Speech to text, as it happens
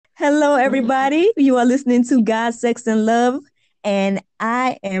Hello, everybody. You are listening to God, Sex, and Love, and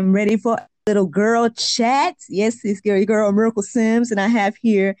I am ready for a little girl chat. Yes, it's your girl Miracle Sims, and I have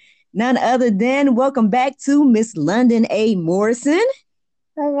here none other than welcome back to Miss London A. Morrison.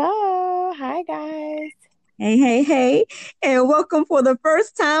 Hello. Hi, guys. Hey, hey, hey, and welcome for the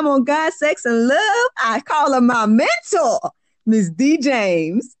first time on God, Sex, and Love. I call her my mentor, Miss D.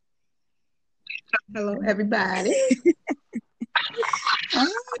 James. Hello, everybody. Hi.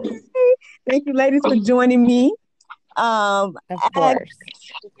 Thank you, ladies, for joining me. Of I course.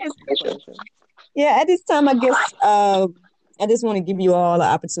 Pleasure. Yeah, at this time, I guess I just want to give you all the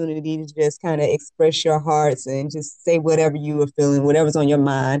opportunity to just kind of express your hearts and just say whatever you are feeling, whatever's on your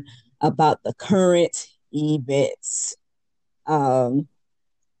mind about the current events. Um,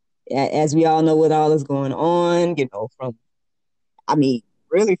 as we all know, what all is going on, I mean,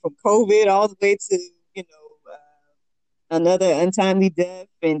 really from COVID all the way to, another untimely death,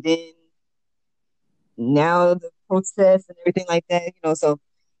 and then now the protests and everything like that, so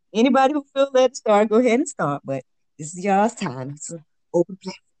anybody who feels led to start, go ahead and start. But this is y'all's time. It's an open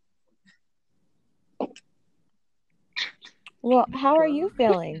Well, how are you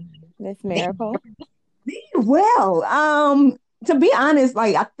feeling, Miss Miracle? platform. Well, to be honest,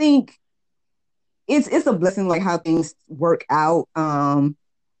 like I think it's a blessing like how things work out.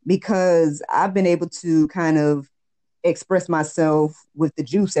 Because I've been able to kind of express myself with the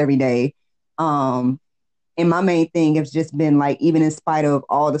juice every day. Um, and my main thing has just been like, even in spite of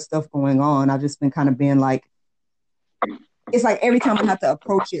all the stuff going on, I've just been kind of being like, it's like every time I have to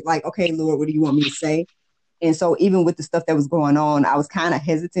approach it, like, okay, Lord, what do you want me to say? And so even with the stuff that was going on, I was kind of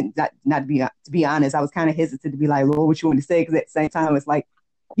hesitant, not to be honest, I was kind of hesitant to be like, Lord, what you want me to say? Because at the same time, it's like,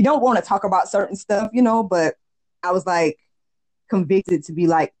 you don't want to talk about certain stuff, but I was like convicted to be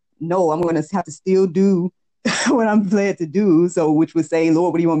like, no, I'm going to have to still do what I'm led to do. So, which would say,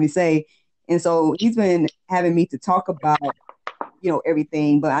 Lord, what do you want me to say? And so he's been having me to talk about,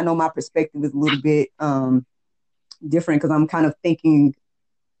 everything, but I know my perspective is a little bit different because I'm kind of thinking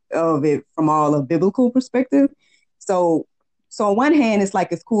of it from all a biblical perspective. So so on one hand, it's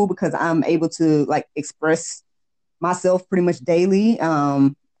like it's cool because I'm able to like express myself pretty much daily.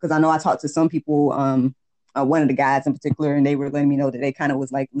 Because I know I talked to some people, one of the guys in particular, and they were letting me know that they kind of was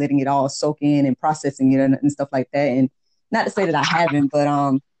like letting it all soak in and processing it and stuff like that. And not to say that I haven't, but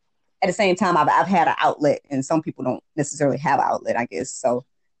at the same time, I've had an outlet, and some people don't necessarily have an outlet, I guess.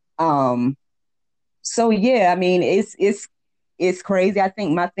 Um, so yeah, I mean, it's crazy. I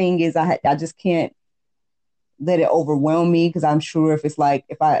think my thing is I just can't let it overwhelm me because I'm sure if it's like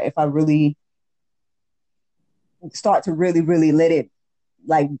if I really start to really let it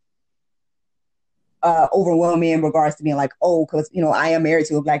like overwhelm me in regards to being like, oh, because I am married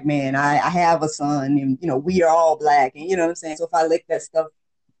to a black man, I have a son, and we are all black, and you know what I'm saying. So if I let that stuff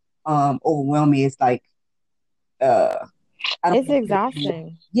overwhelm me, it's like uh I don't It's know.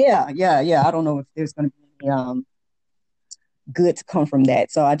 exhausting. Yeah. I don't know if there's going to be any good to come from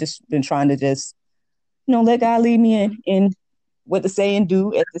that. So I just been trying to just let God lead me in what to say and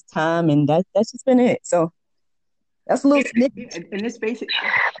do at this time, and that's just been it. So that's a little snippet. And this basic,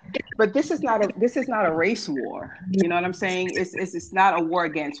 but this is not a race war. You know what I'm saying? It's not a war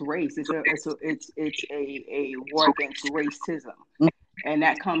against race. It's a war against racism, and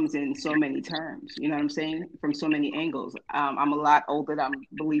that comes in so many terms. You know what I'm saying? From so many angles. I'm a lot older. I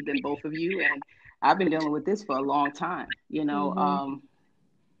believe than both of you, and I've been dealing with this for a long time. Hmm.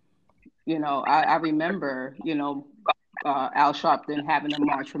 I remember, Al Sharpton having a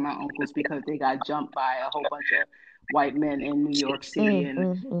march for my uncles because they got jumped by a whole bunch of white men in New York City. And,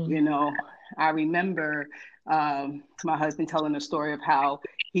 Mm-mm-mm. you know, I remember my husband telling a story of how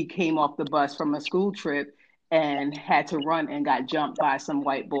he came off the bus from a school trip and had to run and got jumped by some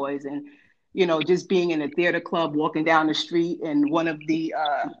white boys. And, just being in a theater club, walking down the street, and one of the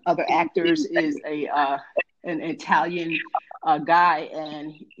other actors is an Italian guy,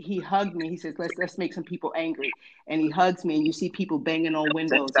 and he hugged me. He says, "Let's make some people angry," and he hugs me, and you see people banging on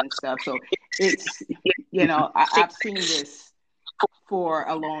windows and stuff. So it's I've seen this for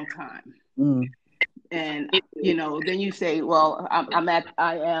a long time, Mm. and then you say, "Well,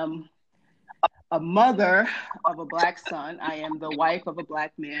 I am a mother of a black son. I am the wife of a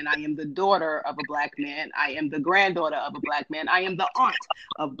black man. I am the daughter of a black man. I am the granddaughter of a black man. I am the aunt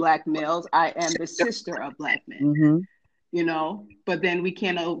of black males. I am the sister of black men." Mm-hmm. But then we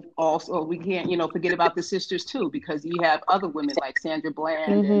can't forget about the sisters too, because you have other women like Sandra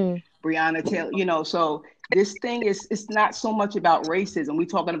Bland and Hmm. Breonna Taylor. So this thing is, it's not so much about racism. We're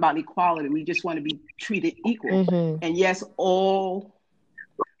talking about equality. We just want to be treated equal. Hmm. And yes, all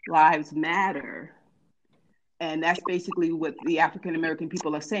lives matter, And that's basically what the African American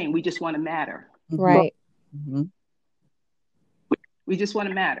people are saying. We just want to matter. Right. Mm-hmm. We just want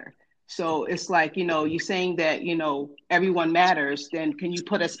to matter. So it's like, you're saying that, everyone matters. Then can you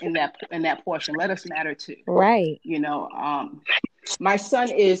put us in that portion? Let us matter too. Right. My son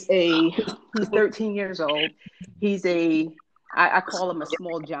he's 13 years old. I call him a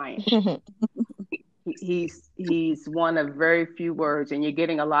small giant. He's one of very few words, and you're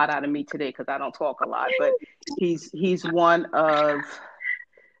getting a lot out of me today because I don't talk a lot, but he's one of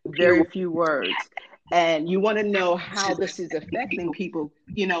very few words. And you want to know how this is affecting people.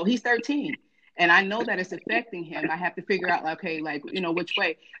 He's 13, and I know that it's affecting him. I have to figure out, okay, which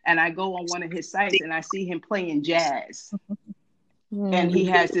way. And I go on one of his sites and I see him playing jazz. And he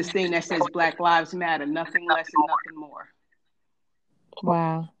has this thing that says Black Lives Matter, nothing less and nothing more.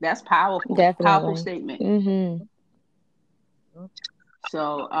 Wow. That's powerful. Definitely. Powerful statement. Mm-hmm.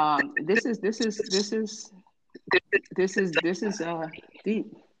 So this is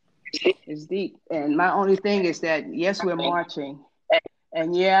deep. It's deep. And my only thing is that, yes, we're marching.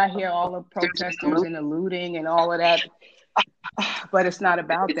 And yeah, I hear all the protesters and the looting and all of that. But it's not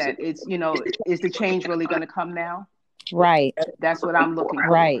about that. It's, is the change really going to come now? Right. That's what I'm looking for.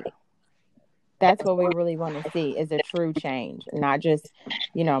 Right. That's what we really want to see, is a true change, not just,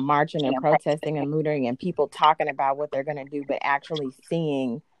 marching and protesting and looting and people talking about what they're going to do, but actually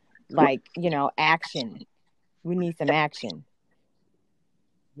seeing, action. We need some action.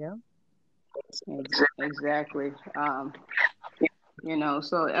 Yeah. Exactly. So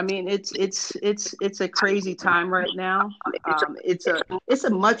I mean, it's a crazy time right now. It's a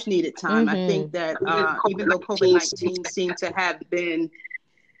much needed time. Mm-hmm. I think that even though COVID-19 seemed to have been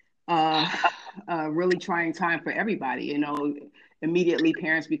a really trying time for everybody, immediately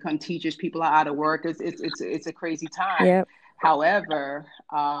parents become teachers, people are out of work. It's a crazy time. Yep. However,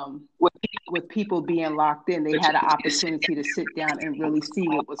 with people being locked in, they had an opportunity to sit down and really see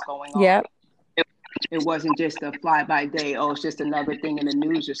what was going on. Yep. It wasn't just a fly-by-day, it's just another thing in the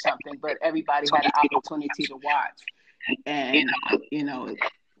news or something, but everybody had an opportunity to watch. And,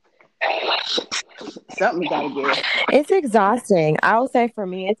 something got to give. It's exhausting. I will say for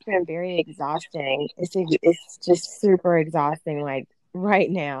me, it's been very exhausting. It's just super exhausting, like right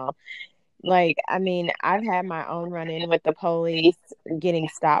now. Like, I mean, I've had my own run-in with the police, getting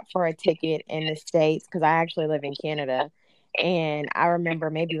stopped for a ticket in the States, because I actually live in Canada. And I remember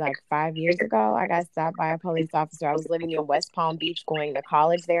maybe like 5 years ago, I got stopped by a police officer. I was living in West Palm Beach, going to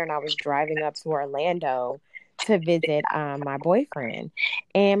college there, and I was driving up to Orlando to visit my boyfriend.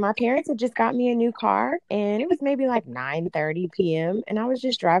 And my parents had just got me a new car, and it was maybe like 9:30 p.m. And I was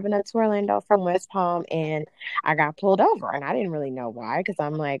just driving up to Orlando from West Palm, and I got pulled over, and I didn't really know why, because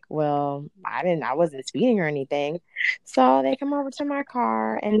I'm like, well, I wasn't speeding or anything. So they come over to my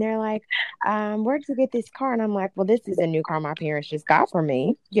car and they're like, where'd you get this car? And I'm like, well, this is a new car my parents just got for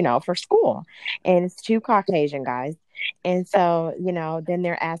me, for school. And it's 2 Caucasian guys. And so, then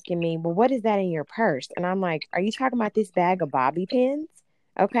they're asking me, well, what is that in your purse? And I'm like, are you talking about this bag of bobby pins?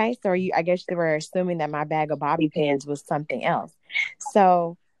 Okay. So I guess they were assuming that my bag of bobby pins was something else.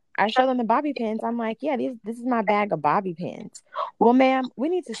 So I show them the bobby pins. I'm like, yeah, this is my bag of bobby pins. Well, ma'am, we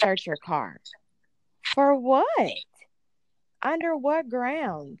need to search your car. For what? Under what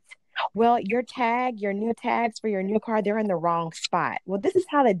grounds? Well, your new tags for your new car, they're in the wrong spot. Well, this is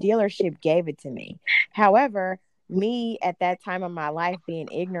how the dealership gave it to me. However, me at that time of my life, being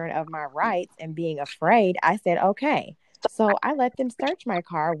ignorant of my rights and being afraid, I said, okay. So I let them search my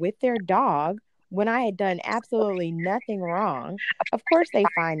car with their dog when I had done absolutely nothing wrong. Of course, they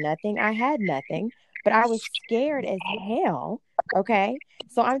find nothing. I had nothing, but I was scared as hell. Okay.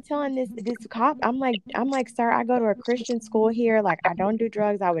 So I'm telling this cop, I'm like, sir, I go to a Christian school here. Like, I don't do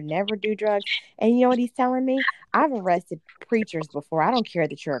drugs. I would never do drugs. And you know what he's telling me? I've arrested preachers before. I don't care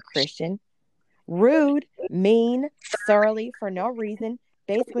that you're a Christian. Rude, mean, surly, for no reason,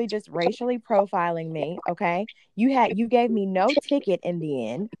 basically just racially profiling me. Okay. You gave me no ticket in the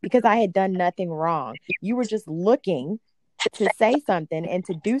end because I had done nothing wrong. You were just looking to say something and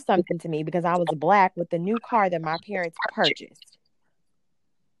to do something to me because I was Black with the new car that my parents purchased.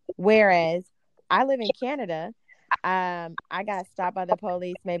 Whereas I live in Canada. I got stopped by the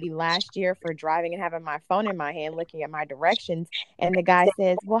police maybe last year for driving and having my phone in my hand, looking at my directions. And the guy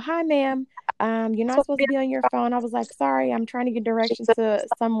says, well, hi, ma'am. You're not supposed to be on your phone. I was like, sorry, I'm trying to get directions to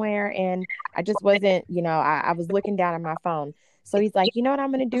somewhere. And I just wasn't, I was looking down at my phone. So he's like, you know what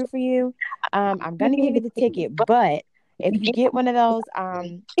I'm going to do for you? I'm going to give you the ticket, but if you get one of those,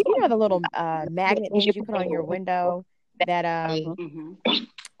 the little magnet things you put on your window that you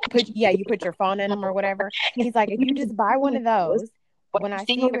put your phone in them or whatever. He's like, if you just buy one of those, when I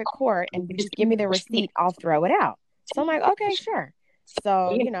see you at court and you just give me the receipt, I'll throw it out. So I'm like, okay, sure.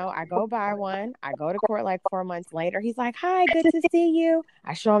 So, I go buy one. I go to court like 4 months later. He's like, hi, good to see you.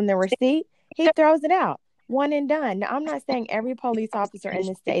 I show him the receipt. He throws it out. One and done. Now, I'm not saying every police officer in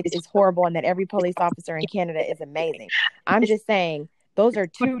the States is horrible and that every police officer in Canada is amazing. I'm just saying those are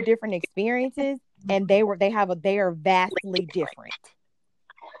two different experiences, and they are vastly different.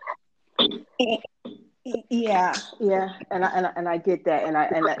 Yeah, and I get that, and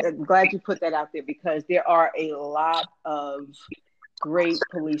I'm glad you put that out there, because there are a lot of great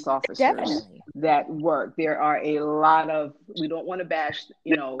police officers Definitely. that work. There are a lot of, we don't want to bash,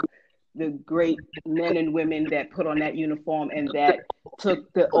 the great men and women that put on that uniform and that took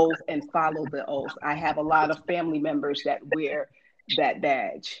the oath and followed the oath. I have a lot of family members that wear that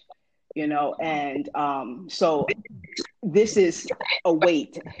badge, and so this is a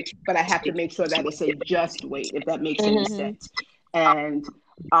weight, but I have to make sure that it's a just weight, if that makes any sense. And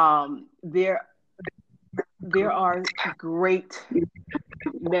there are great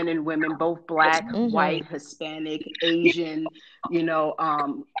men and women, both Black, white, Hispanic, Asian,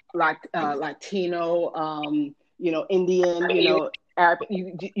 Latino, Indian, Arab,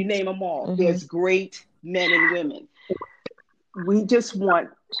 you name them all. There's great men and women. We just want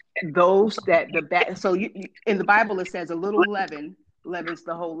those that so in the Bible it says a little leaven leavens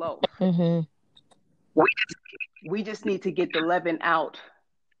the whole loaf. We just need to get the leaven out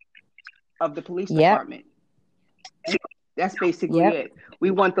of the police department. That's basically it.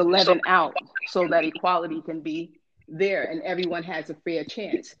 We want the leaven out so that equality can be there and everyone has a fair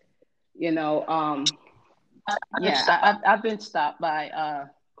chance. I've been stopped by a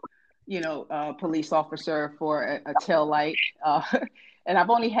police officer for a tail light, and I've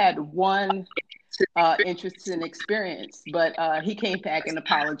only had one interesting experience, but he came back and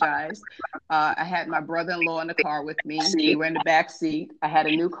apologized. I had my brother-in-law in the car with me. We were in the back seat. I had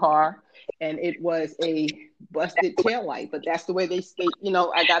a new car, and it was a busted tail light, but that's the way they state,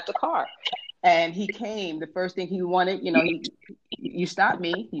 I got the car. And he came, the first thing he wanted, you stopped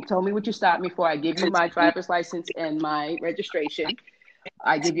me. You told me what you stopped me for. I give you my driver's license and my registration.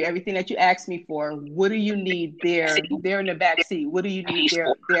 I give you everything that you asked me for. What do you need there? They're in the back seat. What do you need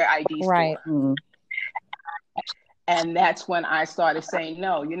their IDs for? And that's when I started saying,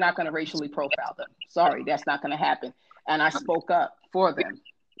 no, you're not going to racially profile them. Sorry, that's not going to happen. And I spoke up for them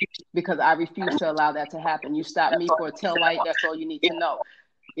because I refuse to allow that to happen. You stopped me for a tail light. That's all you need to know.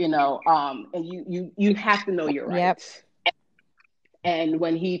 And you have to know your rights. And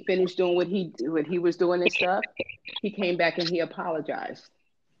when he finished doing what he was doing and stuff, he came back and he apologized.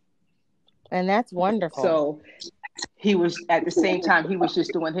 And that's wonderful. So he was, at the same time, he was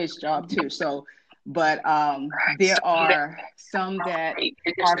just doing his job too. So, but there are some that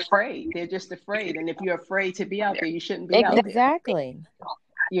are afraid. They're just afraid. And if you're afraid to be out there, you shouldn't be out there. Exactly.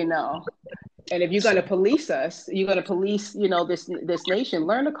 And if you're going to police us, you're going to police, this nation,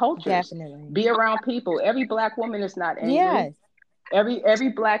 learn the cultures. Definitely. Be around people. Every Black woman is not angry. Yes.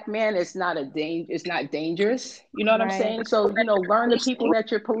 Every Black man is not it's not dangerous. You know what I'm saying? So, learn the people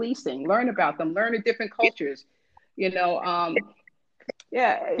that you're policing, learn about them, learn the different cultures, it's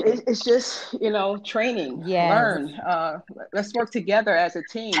just, training, learn, let's work together as a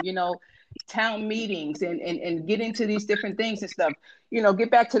team, town meetings and get into these different things and stuff, get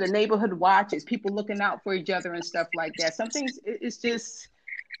back to the neighborhood watches, people looking out for each other and stuff like that. Some things, it's just,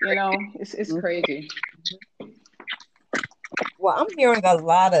 it's crazy. Well, I'm hearing a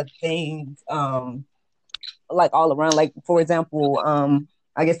lot of things, like all around. Like, for example,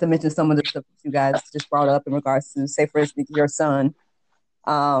 I guess to mention some of the stuff you guys just brought up in regards to, say, for instance, your son.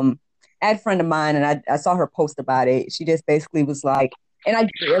 I had a friend of mine, and I saw her post about it. She just basically was like, and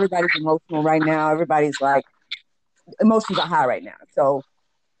everybody's emotional right now. Everybody's like, emotions are high right now. So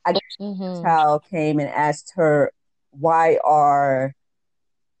I guess the child came and asked her, I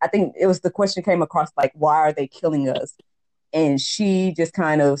think it was the question came across like, why are they killing us? And she just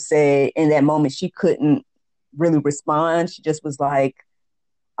kind of said in that moment, she couldn't really respond. She just was like,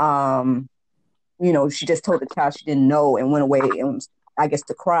 she just told the child she didn't know and went away and I guess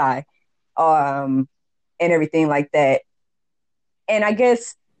to cry, and everything like that. And I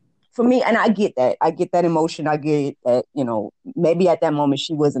guess for me, and I get that emotion. I get that, maybe at that moment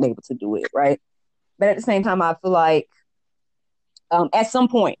she wasn't able to do it. Right. But at the same time, I feel like, at some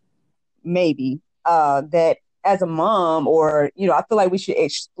point, maybe, that as a mom or, I feel like we should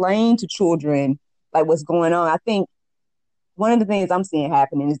explain to children like what's going on. I think one of the things I'm seeing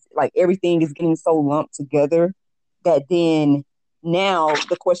happening is like everything is getting so lumped together that then now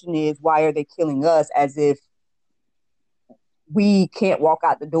the question is, why are they killing us, as if we can't walk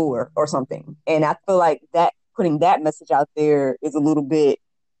out the door or something. And I feel like that putting that message out there is a little bit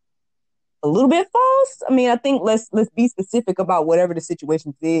false. I mean, I think let's be specific about whatever the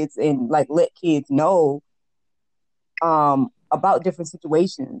situation is, and like let kids know about different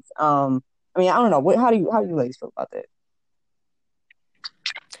situations. I mean, I don't know. How do you ladies feel about that?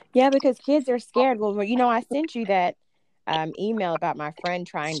 Yeah, because kids are scared. Well, I sent you that email about my friend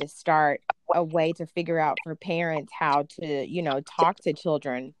trying to start a way to figure out for parents how to, talk to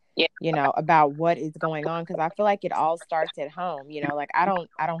children, about what is going on. Because I feel like it all starts at home. Like I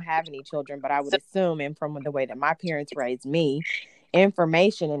don't have any children, but I would assume, and from the way that my parents raised me,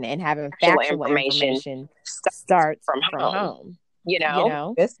 information and having factual information starts from home.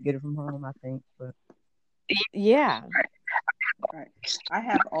 Best to get it from home, I think. But yeah. Right. I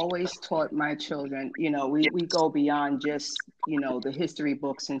have always taught my children, we go beyond just, the history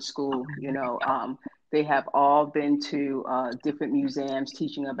books in school. They have all been to different museums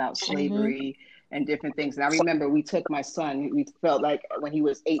teaching about slavery and different things. And I remember we took my son, we felt like when he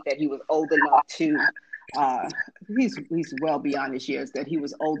was 8 that he was old enough to, he's well beyond his years, that he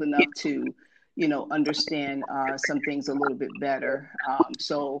was old enough to, understand some things a little bit better.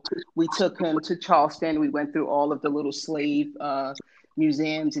 So we took him to Charleston. We went through all of the little slave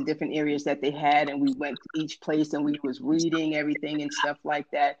museums and different areas that they had. And we went to each place and we was reading everything and stuff like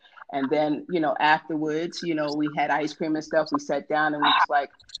that. And then, afterwards, we had ice cream and stuff. We sat down and we was like,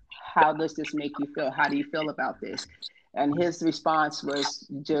 how does this make you feel? How do you feel about this? And his response was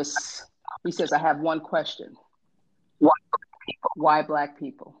just, he says, I have one question. Why Black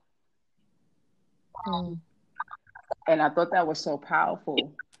people? And I thought that was so powerful,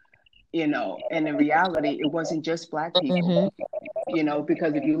 and in reality, it wasn't just Black people,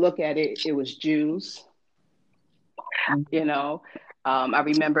 because if you look at it, it was Jews, I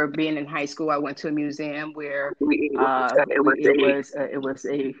remember being in high school, I went to a museum where it was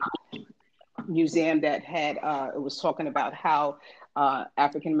a museum that had, it was talking about how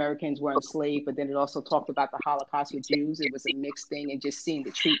African Americans were enslaved, but then it also talked about the Holocaust with Jews. It was a mixed thing, and just seeing the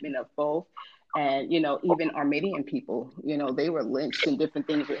treatment of both. And, even Armenian people, they were lynched and different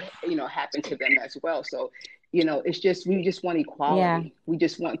things, happened to them as well. So, it's just, we just want equality. Yeah. We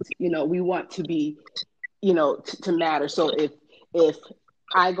just want, we want to be, to matter. So if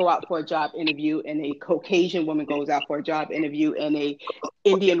I go out for a job interview and a Caucasian woman goes out for a job interview and a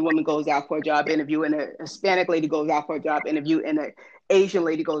Indian woman goes out for a job interview and a Hispanic lady goes out for a job interview and a Asian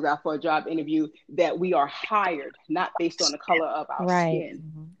lady goes out for a job interview, that we are hired not based on the color of our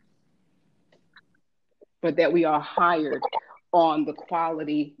skin, but that we are hired on the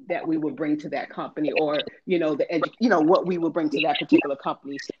quality that we will bring to that company, or what we will bring to that particular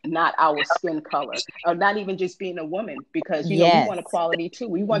company, not our skin color, or not even just being a woman, because we want equality too.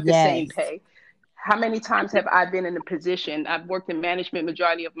 We want the same pay. How many times have I been in a position? I've worked in management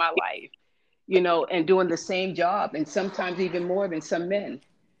majority of my life, and doing the same job, and sometimes even more than some men,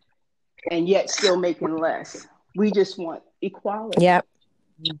 and yet still making less. We just want equality. Yep.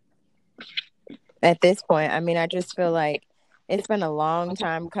 At this point, I mean, I just feel like it's been a long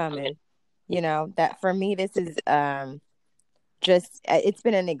time coming, that for me, this is it's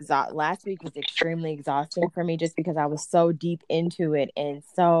been last week was extremely exhausting for me, just because I was so deep into it. And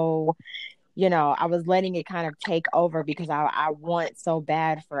so, I was letting it kind of take over, because I want so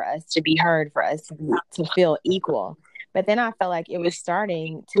bad for us to be heard, for us to feel equal. But then I felt like it was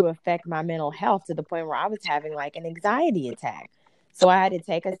starting to affect my mental health to the point where I was having like an anxiety attack. So I had to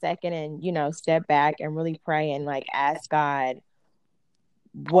take a second and, step back and really pray and like ask God,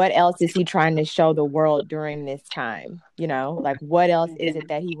 what else is he trying to show the world during this time? Like what else is it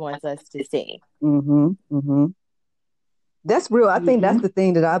that he wants us to see? That's real. I think that's the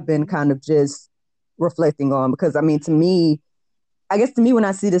thing that I've been kind of just reflecting on, because I mean, to me, when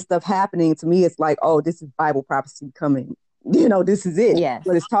I see this stuff happening, to me, it's like, oh, this is Bible prophecy coming. This is it. Yes.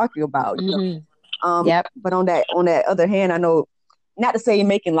 What it's talking about. But on that other hand, I know, not to say you're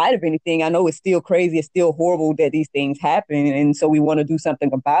making light of anything. I know it's still crazy. It's still horrible that these things happen. And so we want to do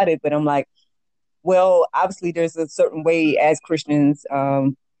something about it. But I'm like, well, obviously there's a certain way as Christians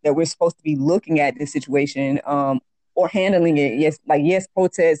that we're supposed to be looking at this situation or handling it. Yes,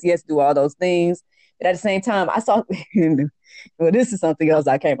 protest. Yes, do all those things. But at the same time, I saw, well, this is something else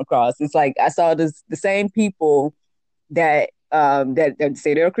I came across. It's like I saw the same people that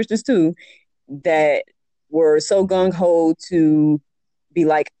say they're Christians too, that were so gung-ho to be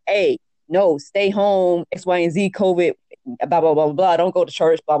like, hey, no, stay home, X, Y, and Z, COVID, blah, blah, blah, blah, don't go to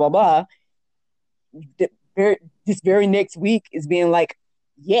church, blah, blah, blah. This very next week is being like,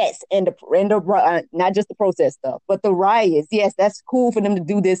 yes, and not just the protest stuff, but the riots. Yes, that's cool for them to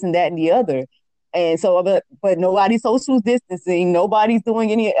do this and that and the other. And so, but nobody's social distancing, nobody's doing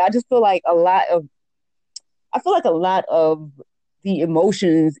any. I just feel like a lot of I feel like a lot of the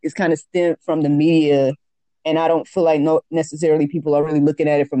emotions is kind of stemmed from the media, and I don't feel like no necessarily people are really looking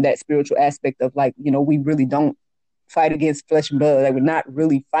at it from that spiritual aspect of like, we really don't fight against flesh and blood. Like we're not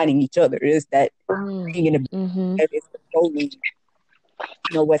really fighting each other. It's that thing in the Mm-hmm. that is controlling,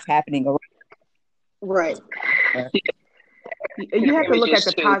 what's happening around. Right. You have to look at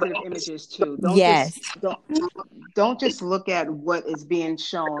the positive images too. Yes. Don't just look at what is being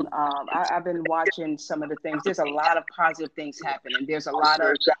shown. I've been watching some of the things. There's a lot of positive things happening. There's a lot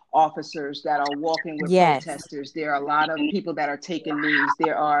of officers that are walking with Yes. protesters. There are a lot of people that are taking knees.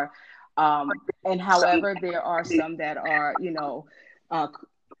 There are, and however, there are some that are,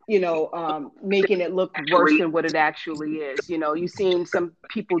 making it look worse than what it actually is. You've seen some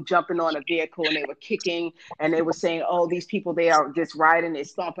people jumping on a vehicle and they were kicking and they were saying, "Oh, these people, they are just riding, they're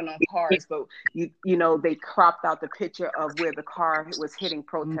stomping on cars." But they cropped out the picture of where the car was hitting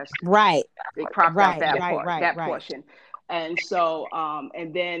protesters. Right. They cropped out that part, that right. portion. And so,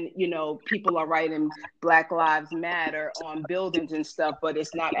 and then, people are writing Black Lives Matter on buildings and stuff, but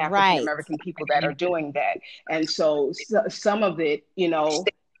it's not African American people that are doing that. And so some of it,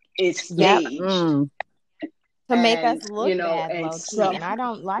 is staged. To make us look bad, low key, and I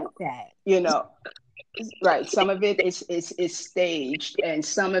don't like that. Right. Some of it is staged, and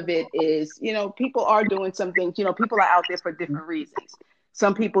some of it is, people are doing some things. People are out there for different reasons.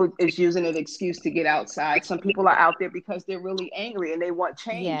 Some people is using an excuse to get outside. Some people are out there because they're really angry and they want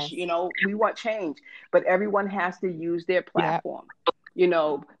change. Yes. We want change, but everyone has to use their platform.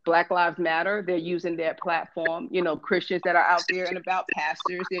 Black Lives Matter, they're using their platform. Christians that are out there and about,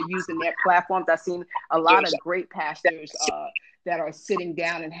 pastors, they're using their platforms. I've seen a lot of great pastors that are sitting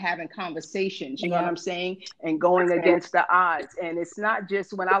down and having conversations, you know what I'm saying, and going against the odds. And it's not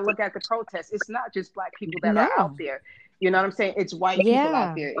just, when I look at the protests, it's not just Black people that are out there. You know what I'm saying? It's white people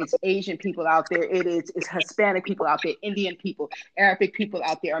out there. It's Asian people out there. It's Hispanic people out there, Indian people, Arabic people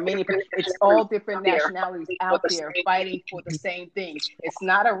out there, Armenian people. It's all different nationalities out there fighting for the same thing. It's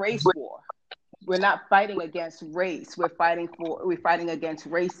not a race war. We're not fighting against race. We're fighting against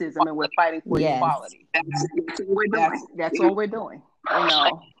racism, and we're fighting for equality. That's all we're doing.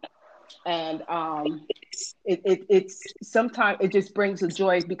 And it's sometimes it just brings a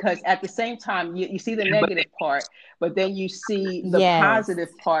joy, because at the same time you see the negative part, but then you see the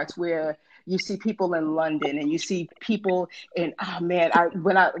positive parts where you see people in London and you see people in,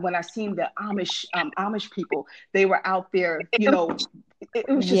 when I seen the Amish people, they were out there, it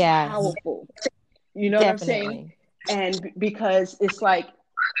was just powerful. You know what I'm saying? And because it's like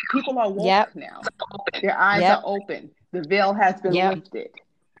people are woke now. Their eyes are open. The veil has been lifted.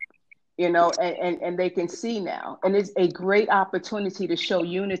 And they can see now. And it's a great opportunity to show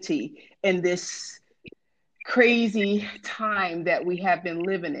unity in this crazy time that we have been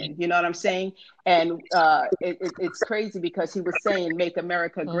living in. You know what I'm saying? And it's crazy because he was saying, make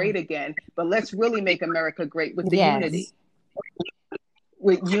America great again. But let's really make America great with the unity.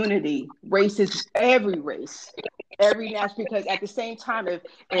 With unity, races, every race, every national. Because at the same time, if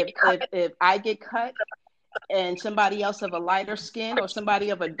I get cut, and somebody else of a lighter skin or somebody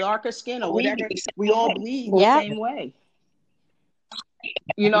of a darker skin or whatever, we all bleed the same way.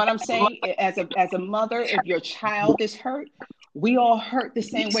 You know what I'm saying? As a mother, if your child is hurt, we all hurt the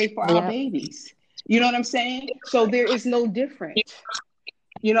same way for our babies. You know what I'm saying? So there is no difference.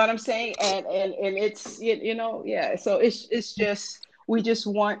 You know what I'm saying? And it's, so it's just, we just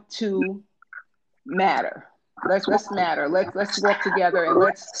want to matter. Let's matter. Let's work together, and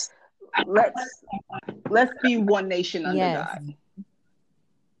let's be one nation under God.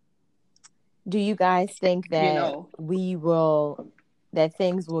 Do you guys think that that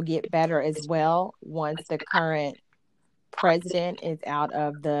things will get better as well once the current president is out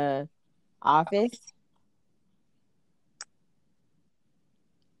of the office?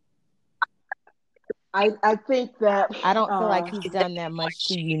 I think that I don't feel like he's done that much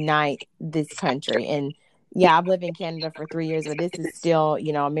to unite this country. And I've lived in Canada for 3 years, but this is still,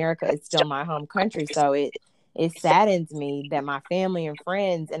 America is still my home country. So it saddens me that my family and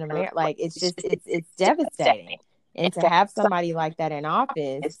friends in America, like, it's devastating. And to have somebody like that in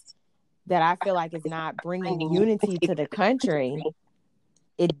office that I feel like is not bringing unity to the country,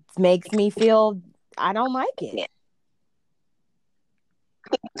 it makes me feel I don't like it.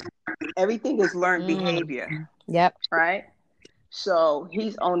 Everything is learned behavior. Yep. Right? So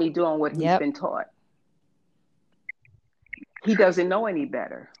he's only doing what he's been taught. He doesn't know any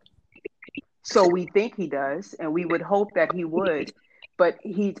better. So we think he does, and we would hope that he would, but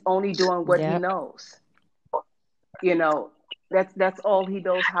he's only doing what he knows. That's all he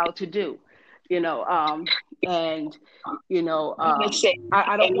knows how to do. And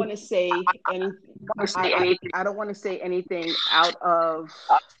I don't want to say any. I don't want to say anything out of.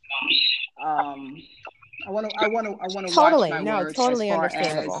 I want to watch Totally. my No, words totally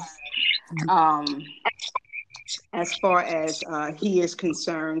understandable. um, as far as he is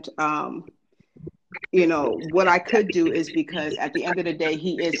concerned. What I could do is, because at the end of the day,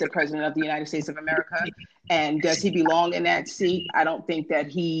 he is the president of the United States of America. And does he belong in that seat? I don't think that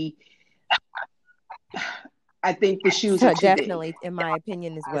I think the shoes are So too big. definitely, in my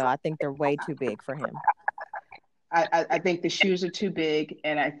opinion as well, I think they're way too big for him. I think the shoes are too big.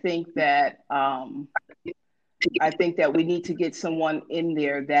 And I think that we need to get someone in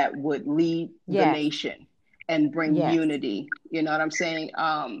there that would lead the Yes. nation and bring Yes. unity. You know what I'm saying?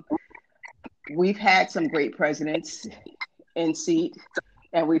 We've had some great presidents in seat,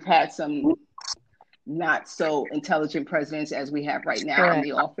 and we've had some not so intelligent presidents as we have right now. Correct. In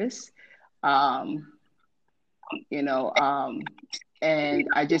the office. And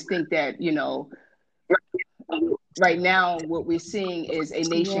I just think that, right now what we're seeing is a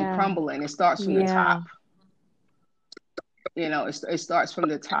nation crumbling. It starts from the top. It starts from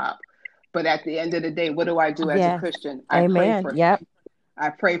the top. But at the end of the day, what do I do as a Christian? I pray for him. I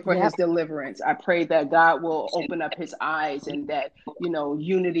pray for his deliverance. I pray that God will open up his eyes, and that,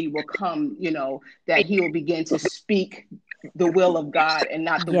 unity will come, that he will begin to speak the will of God and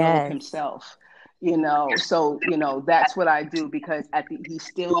not the will of himself. So, that's what I do, because he's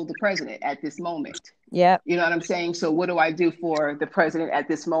still the president at this moment. Yeah. You know what I'm saying? So what do I do for the president at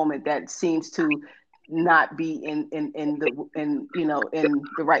this moment that seems to not be in the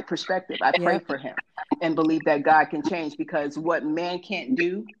right perspective? I pray for him and believe that God can change, because what man can't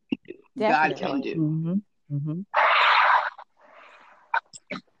do, God can do. Mm-hmm. Mm-hmm.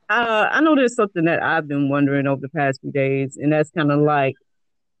 I know there's something that I've been wondering over the past few days, and that's kind of like,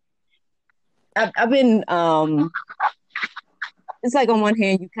 I've been, it's like on one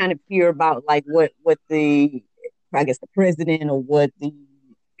hand, you kind of hear about like what the president or what the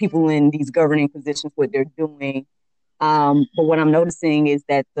people in these governing positions, what they're doing. But what I'm noticing is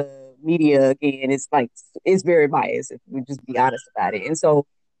that the media, again, it's very biased, if we just be honest about it. And so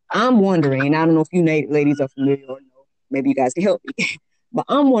I'm wondering, I don't know if you ladies are familiar or no, maybe you guys can help me, but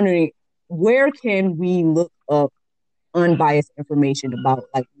I'm wondering, where can we look up unbiased information about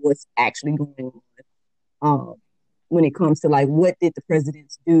like what's actually going on? When it comes to like, what did the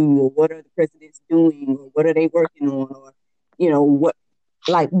presidents do, or what are the presidents doing, or what are they working on, or,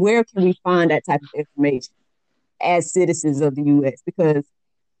 where can we find that type of information as citizens of the U.S.? Because,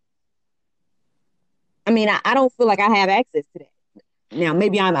 I mean, I don't feel like I have access to that. Now,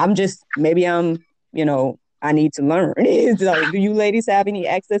 maybe I need to learn. So, do you ladies have any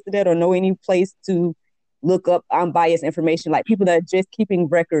access to that, or know any place to look up unbiased information, like people that are just keeping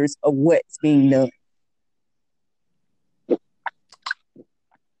records of what's being done?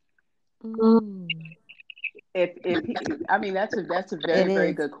 That's a very,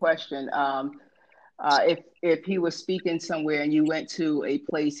 very good question. If he was speaking somewhere and you went to a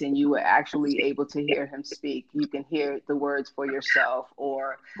place and you were actually able to hear him speak, you can hear the words for yourself.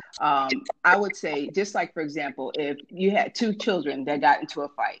 Or I would say, just like, for example, if you had two children that got into a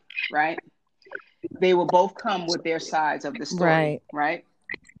fight, right? They will both come with their sides of the story, right?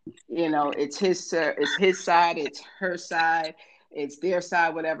 It's his side, it's her side, it's their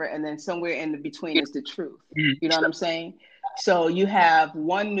side, whatever. And then somewhere in between is the truth. You know what I'm saying? So you have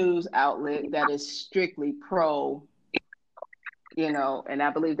one news outlet that is strictly pro, and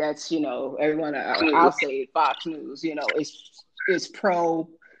I believe that's, everyone, I'll say Fox News, is pro,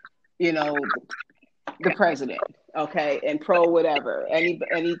 the president. Okay. And pro whatever,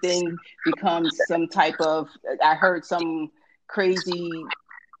 anything becomes some type of, I heard some crazy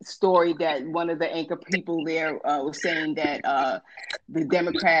story that one of the anchor people there was saying that the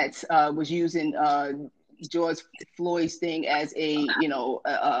Democrats was using George Floyd's thing as a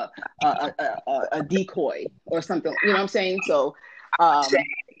decoy or something. You know what I'm saying? So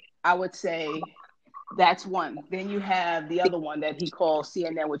I would say that's one. Then you have the other one that he calls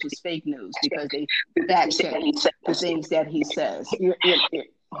CNN, which is fake news, because they fact check the things that he says.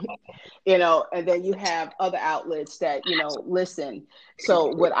 And then you have other outlets that, listen.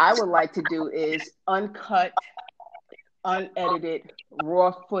 So what I would like to do is uncut, unedited,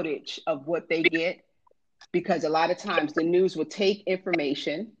 raw footage of what they get, because a lot of times the news will take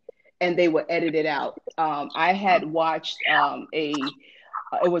information and they will edit it out. I had watched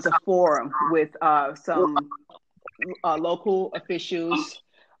it was a forum with some local officials,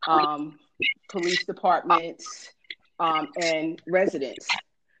 police departments, and residents,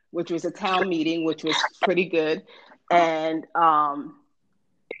 which was a town meeting, which was pretty good. And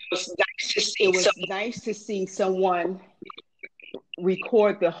it was nice to see someone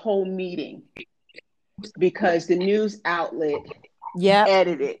record the whole meeting because the news outlet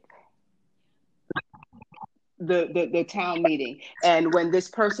edited the town meeting. And when this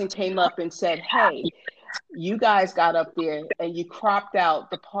person came up and said, hey, you guys got up there and you cropped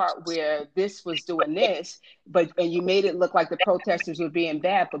out the part where this was doing this, and you made it look like the protesters were being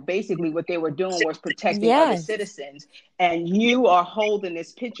bad, but basically what they were doing was protecting other citizens. And you are holding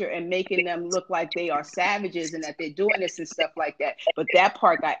this picture and making them look like they are savages and that they're doing this and stuff like that. But that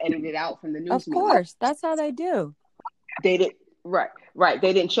part got edited out from the news. Of course, that's how they do. They did right.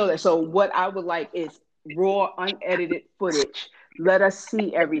 They didn't show that. So what I would like is raw, unedited footage. Let us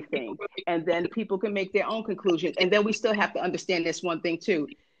see everything, and then people can make their own conclusions. And then we still have to understand this one thing too: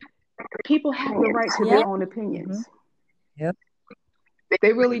 people have the right to their own opinions. Yep,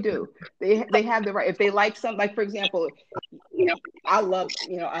 they really do. They have the right. If they like something, like for example, I love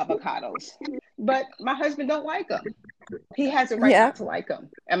avocados, but my husband don't like them. He has a right not to like them.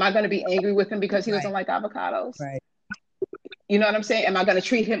 Am I going to be angry with him because he doesn't like avocados? Right. You know what I'm saying? Am I going to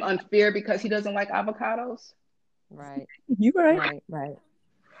treat him unfair because he doesn't like avocados? Right. You're right. Right.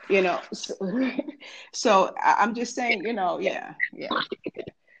 So I'm just saying, they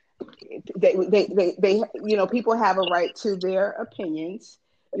people have a right to their opinions,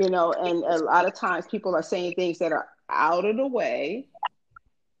 and a lot of times people are saying things that are out of the way,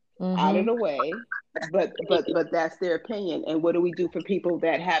 but that's their opinion. And what do we do for people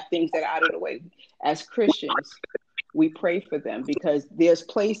that have things that are out of the way? As Christians, we pray for them because there's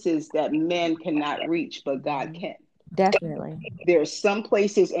places that men cannot reach, but God can. Definitely. There's some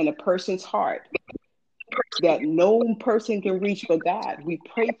places in a person's heart that no person can reach but God. We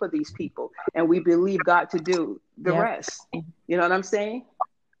pray for these people and we believe God to do the rest. You know what I'm saying?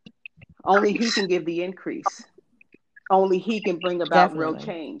 Only He can give the increase. Only He can bring about real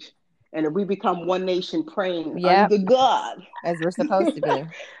change. And if we become one nation praying under God, as we're supposed to be,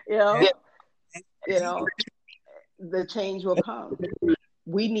 the change will come.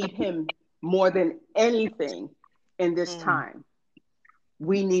 We need Him more than anything in this time.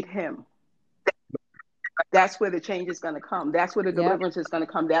 We need Him. That's where the change is going to come. That's where the deliverance is going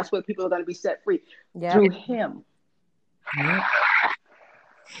to come. That's where people are going to be set free through Him.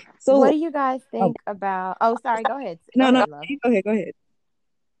 So what do you guys think about? Oh, sorry. Go ahead. Go ahead.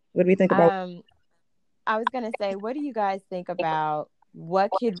 What do we think about? I was going to say, what do you guys think about what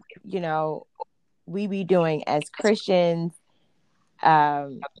could, we be doing as Christians, as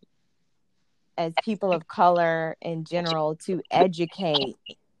people of color in general to educate?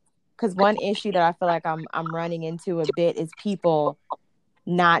 Because one issue that I feel like I'm running into a bit is people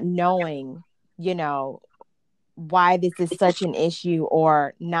not knowing, why this is such an issue,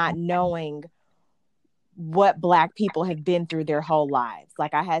 or not knowing what Black people have been through their whole lives.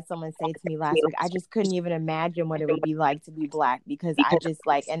 Like I had someone say to me last week, I just couldn't even imagine what it would be like to be Black because I just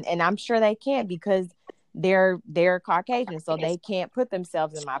and I'm sure they can't because they're Caucasian, so they can't put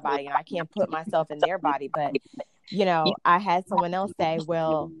themselves in my body and I can't put myself in their body. But, I had someone else say,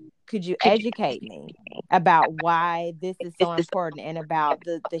 well, could you educate me about why this is so important and about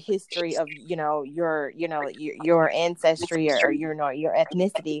the history of, your ancestry or your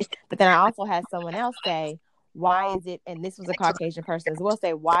ethnicity. But then I also had someone else say, why is it, and this was a Caucasian person as well,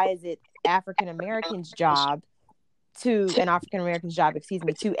 say, why is it African Americans' job to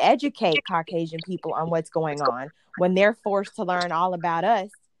educate Caucasian people on what's going on when they're forced to learn all about us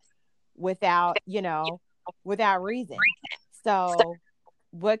without reason. So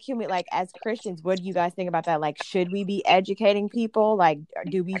what can we, as Christians, what do you guys think about that? Should we be educating people?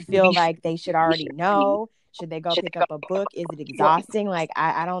 Do we feel like they should already know? Should they go pick up a book? Is it exhausting?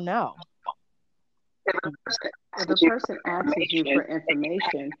 I don't know. If the person asks you for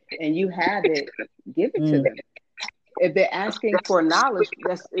information and you have it, give it to them. If they're asking for knowledge,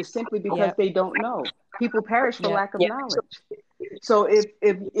 it's simply because they don't know. People perish for lack of knowledge. So if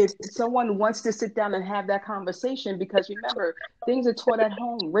someone wants to sit down and have that conversation, because remember, things are taught at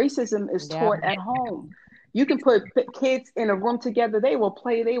home. Racism is taught at home. You can put kids in a room together. They will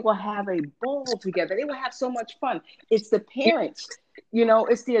play. They will have a ball together. They will have so much fun. It's the parents,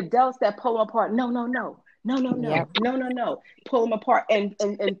 it's the adults that pull them apart. No. Pull them apart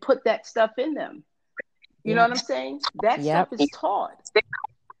and put that stuff in them. You know what I'm saying? That stuff is taught.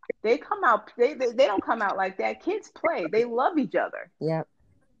 They come out. They don't come out like that. Kids play. They love each other. Yep.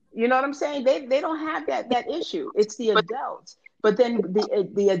 You know what I'm saying? They don't have that issue. It's the adults. But then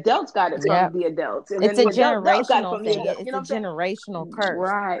the adults got it from the adults. And it's then a generational thing. It's a generational curse.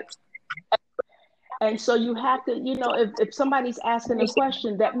 Right. And so you have to, if somebody's asking a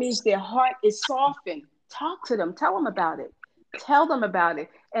question, that means their heart is softened. Talk to them. Tell them about it. Tell them about it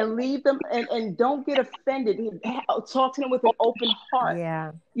and leave them, and don't get offended. Talk to them with an open heart.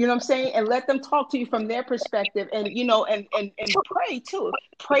 Yeah. You know what I'm saying? And let them talk to you from their perspective, and and pray too.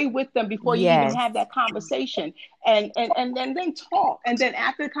 Pray with them before you even Yes. have that conversation, and then talk. And then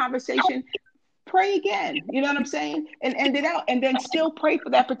after the conversation, pray again. You know what I'm saying? And end it out. And then still pray for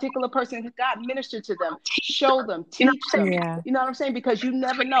that particular person. God minister to them, show them, teach them. Yeah. You know what I'm saying? Because you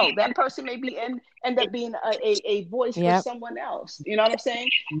never know. That person may be end up being a voice for Yep. someone else. You know what I'm saying?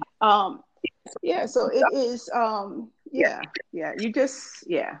 Yeah, so it is yeah. You just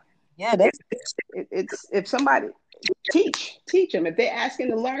Yeah, that's it's if somebody teach them. If they're asking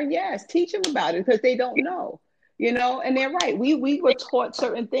to learn, yes, teach them about it because they don't know. And they're right. We were taught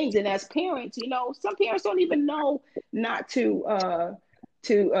certain things, and as parents, some parents don't even know not to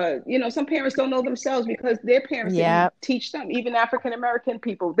some parents don't know themselves because their parents didn't Yep. teach them. Even African American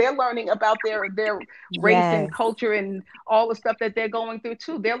people, they're learning about their race and Yes. culture and all the stuff that they're going through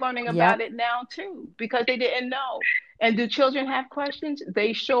too. They're learning Yep. about it now too because they didn't know. And do children have questions?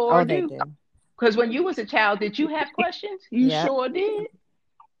 They sure Oh, they do. do. Because when you was a child, did you have questions? You Yep. sure did.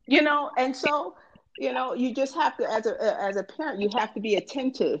 And so you just have to, as a parent, you have to be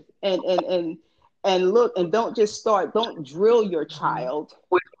attentive and look, and don't drill your Mm-hmm. child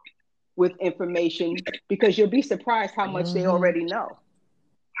with information, because you'll be surprised how much they Mm-hmm. already know.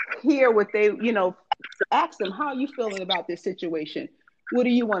 Hear what they, ask them, how are you feeling about this situation? What do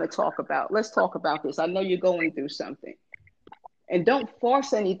you want to talk about? Let's talk about this. I know you're going through something. And don't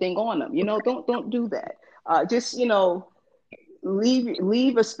force anything on them. Don't do that. Just,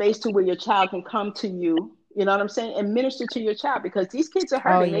 leave a space to where your child can come to you. You know what I'm saying? And minister to your child, because these kids are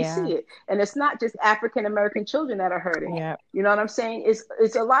Oh, hurting. They yeah. see it. And it's not just African American children that are hurting. Yep. You know what I'm saying?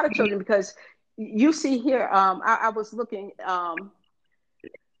 It's a lot of children, because you see here, I was looking, and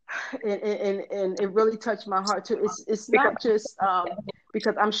it really touched my heart too. It's not just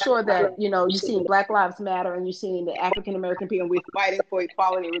because I'm sure that you're seeing Black Lives Matter, and you're seeing the African American people, and we're fighting for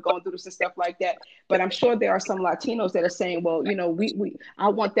equality, we're going through this and stuff like that. But I'm sure there are some Latinos that are saying, well, we I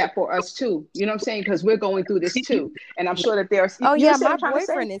want that for us too. You know what I'm saying? Because we're going through this too. And I'm sure that there's, Oh, you yeah. understand what My I'm trying to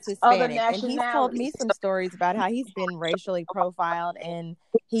say? boyfriend is Other Hispanic, and he's told me nationalities. some stories about how he's been racially profiled, and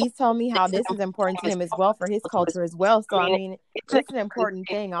he's told me how this is important to him as well for his culture as well. So, I mean, it's an important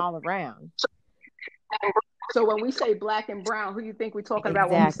thing all around. So when we say black and brown, who do you think we're talking about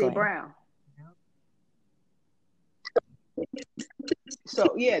when we say Exactly. brown?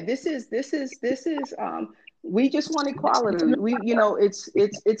 So yeah, this is we just want equality.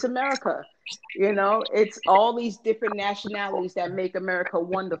 It's America. It's all these different nationalities that make America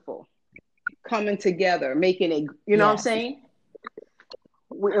wonderful, coming together, making it, you know what I'm Yes. saying?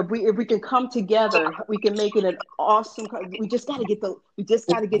 If we can come together, we can make it an awesome. We just got to get the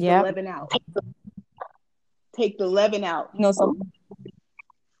Yep. leaven out. Take the leaven out. so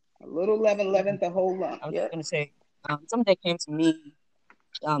A little leaven the whole lump. I was Yeah. just gonna say, something that came to me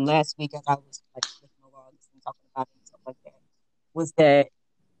last week as I was like listening to all this and talking about it and stuff like that was that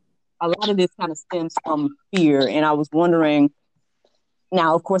a lot of this kind of stems from fear, and I was wondering.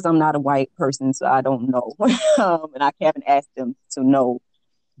 Now, of course, I'm not a white person, so I don't know, and I haven't asked them to know.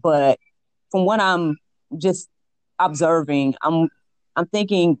 But from what I'm just observing, I'm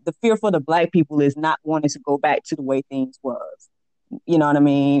thinking the fear for the Black people is not wanting to go back to the way things was. You know what I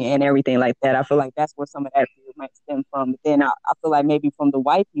mean? And everything like that. I feel like that's where some of that fear might stem from. But then I feel like maybe from the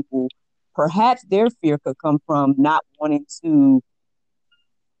white people, perhaps their fear could come from not wanting to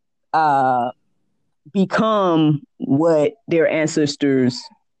become what their ancestors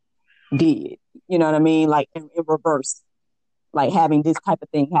did. You know what I mean? Like in reverse, like having this type of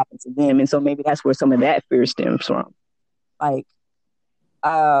thing happen to them. And so maybe that's where some of that fear stems from. Like,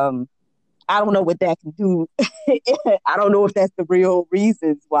 I don't know what that can do. I don't know if that's the real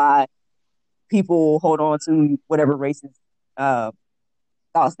reasons why people hold on to whatever racist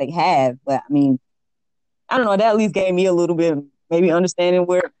thoughts they have. But I mean, I don't know. That at least gave me a little bit of maybe understanding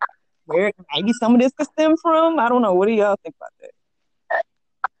where maybe some of this could stem from. I don't know. What do y'all think about that?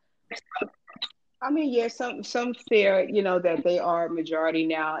 I mean, yeah, some fear, that they are majority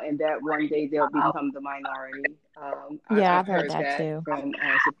now, and that one day they'll become the minority. Yeah, I've I've heard heard that that too.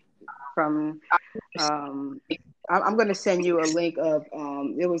 from. I'm going to send you a link of.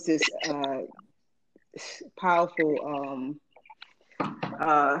 There was this powerful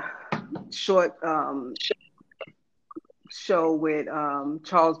short show with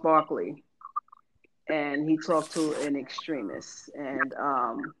Charles Barkley, and he talked to an extremist, and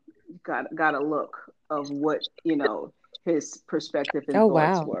got a look of what his perspective and Oh,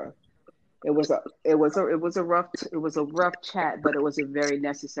 thoughts wow. were. it was a rough chat, but it was a very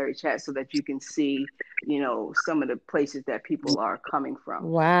necessary chat so that you can see, some of the places that people are coming from.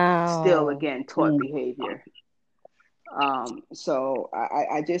 Still, Wow. again, taught behavior. So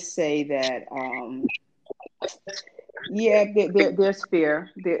I just say that, yeah, there's fear.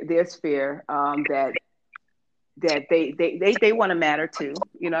 There's fear, that they want to matter too.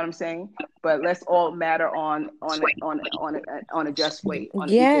 You know what I'm saying? But let's all matter on a just weight, on an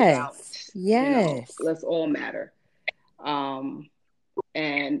equal Yes. balance. Yes. Let's all matter. Um,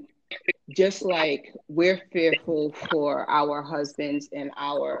 and just like we're fearful for our husbands and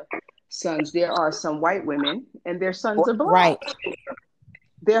our sons, there are some white women and their sons are Right. black.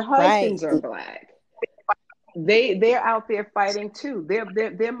 Their Right. husbands are black. They're out there fighting too.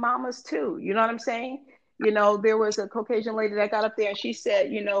 They're mamas too. You know what I'm saying? There was a Caucasian lady that got up there and she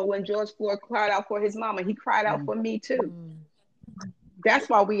said, when George Floyd cried out for his mama, he cried out for me too. Mm. That's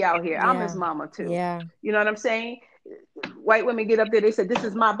why we out here. I'm his Yeah. mama too. Yeah. You know what I'm saying? White women get up there, they said, this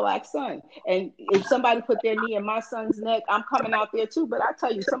is my black son. And if somebody put their knee in my son's neck, I'm coming out there too. But I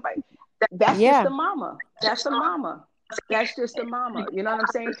tell you, that's just Yeah. the mama. That's the mama. That's just the mama. You know what I'm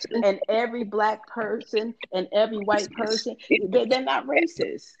saying? And every black person and every white person, they're not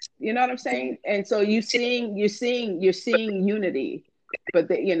racist. You know what I'm saying? And so you're seeing unity. But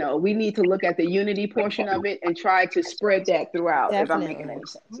we need to look at the unity portion of it and try to spread that throughout, if I'm making Definitely. any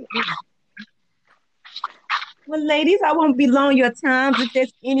sense. Well, ladies, I won't be long your time. If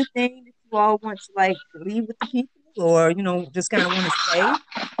there's anything that you all want to like leave with the people, or just kind of want to say,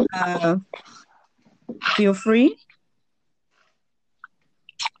 uh, feel free.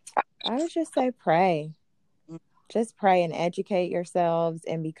 I would just say pray. Just pray and educate yourselves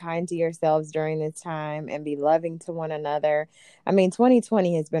and be kind to yourselves during this time and be loving to one another. I mean,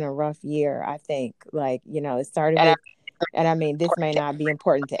 2020 has been a rough year, I think. Like, it started with, and I mean, this may not be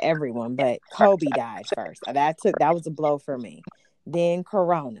important to everyone, but Kobe died first. That was a blow for me. Then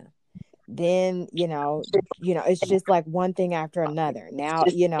Corona. Then, it's just like one thing after another. Now,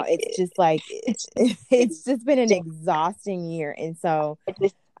 it's just like, it's just been an exhausting year. And so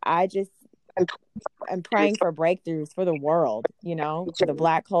I just, I'm praying for breakthroughs for the world, for the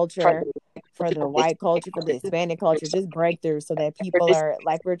Black culture, for the white culture, for the Hispanic culture, just breakthroughs so that people are,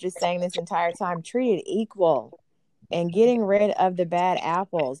 like we're just saying this entire time, treated equal and getting rid of the bad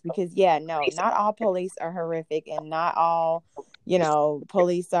apples. Because, yeah, no, not all police are horrific and not all,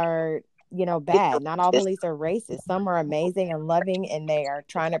 police are, bad. Not all police are racist. Some are amazing and loving and they are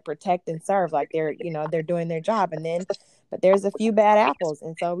trying to protect and serve like they're doing their job. But there's a few bad apples.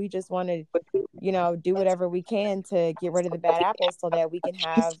 And so we just want to, do whatever we can to get rid of the bad apples so that we can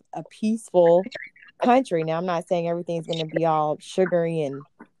have a peaceful country. Now, I'm not saying everything's going to be all sugary and,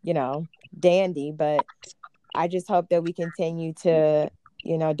 dandy, but I just hope that we continue to,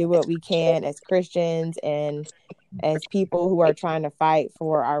 do what we can as Christians and as people who are trying to fight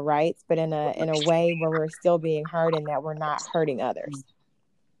for our rights, but in a way where we're still being heard and that we're not hurting others.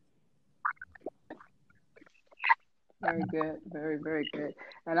 Very good. Very, very good.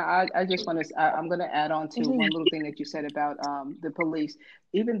 And I just want to, I'm going to add on to one little thing that you said about the police.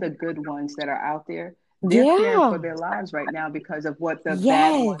 Even the good ones that are out there, they're fearing for Yeah. their lives right now because of what the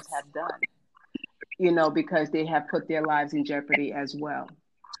bad ones Yes. have done, because they have put their lives in jeopardy as well.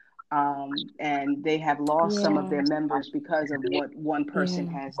 And they have lost some of Yeah. their members because of what one person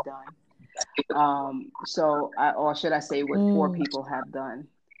Yeah. has done. Or should I say, what four Mm. people have done.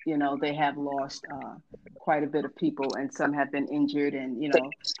 They have lost quite a bit of people, and some have been injured, and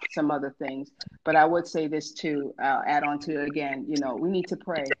some other things. But I would say this too. I'll add on to it again. We need to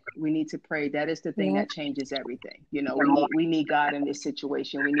pray. We need to pray. That is the thing Yep. that changes everything. We need God in this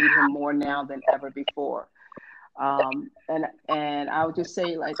situation. We need Him more now than ever before. And I would just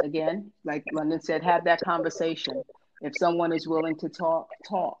say, like again, like London said, have that conversation. If someone is willing to talk.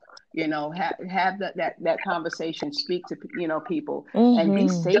 Have that conversation. Speak to people, and be Mm-hmm.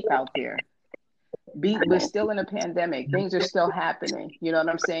 safe out there. We're still in a pandemic. Things are still happening. You know what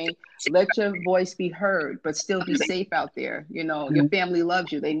I'm saying? Let your voice be heard, but still be safe out there. Your family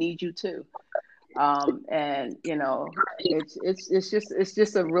loves you. They need you too. And it's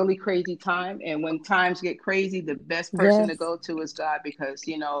just a really crazy time. And when times get crazy, the best person to Yes. go to is God, because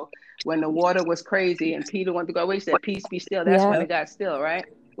when the water was crazy and Peter wanted to go away, he said, "Peace be still." That's when Yep. it got still, right?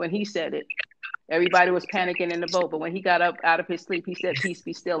 When he said it, everybody was panicking in the boat. But when he got up out of his sleep, he said, "Peace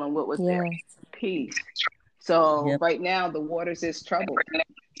be still," and what was there? Yes. Peace. So Yep. right now the waters is troubled.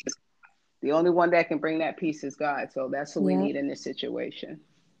 The only one that can bring that peace is God. So that's what we Yep. need in this situation.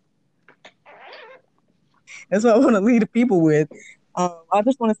 That's what I want to leave the people with. I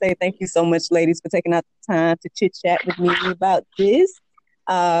just want to say thank you so much, ladies, for taking out the time to chit chat with me about this.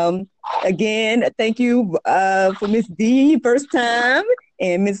 Again, thank you for Miss D, first time,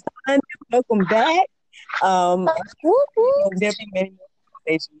 and Miss Tanya, welcome back. There'll be many more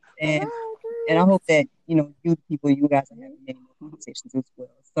conversations, and I hope that you people, you guys are having many more conversations as well.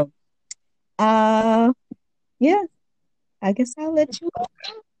 So, yeah, I guess I'll let you.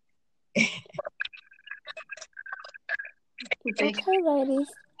 Okay, ladies.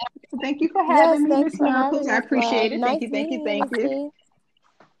 Thank you for having me, Miss Miracles. I us, appreciate love. it. Nice Thank you. meeting you, Miss D.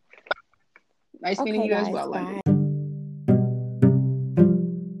 Nice meeting you as well, London. Bye.